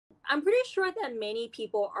I'm pretty sure that many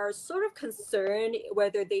people are sort of concerned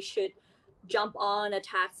whether they should jump on a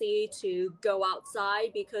taxi to go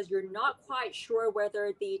outside because you're not quite sure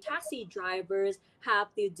whether the taxi drivers have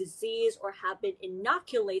the disease or have been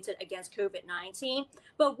inoculated against COVID-19.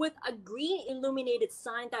 But with a green illuminated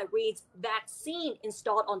sign that reads vaccine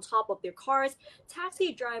installed on top of their cars,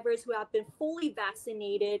 taxi drivers who have been fully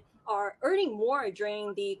vaccinated are earning more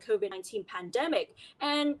during the COVID-19 pandemic.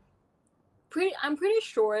 And I'm pretty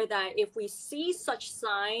sure that if we see such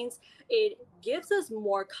signs, it gives us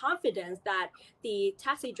more confidence that the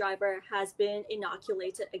taxi driver has been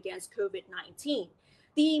inoculated against COVID-19.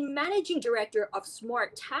 The managing director of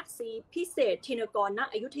Smart Taxi, Piset Tinagona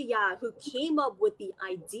Ayutthaya, who came up with the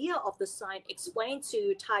idea of the sign, explained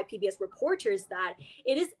to Thai PBS reporters that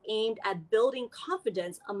it is aimed at building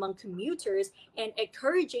confidence among commuters and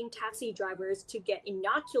encouraging taxi drivers to get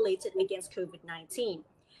inoculated against COVID-19.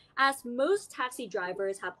 As most taxi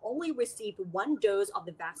drivers have only received one dose of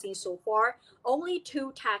the vaccine so far, only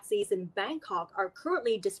two taxis in Bangkok are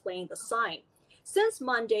currently displaying the sign. Since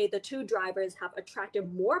Monday, the two drivers have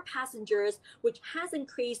attracted more passengers, which has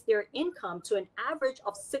increased their income to an average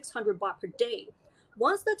of 600 baht per day.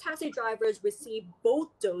 Once the taxi drivers receive both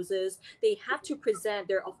doses, they have to present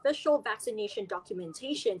their official vaccination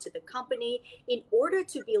documentation to the company in order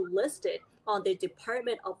to be listed on the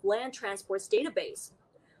Department of Land Transport's database.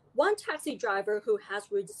 One taxi driver who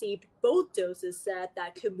has received both doses said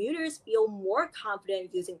that commuters feel more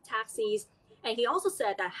confident using taxis. And he also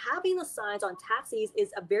said that having the signs on taxis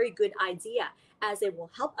is a very good idea as it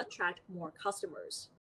will help attract more customers.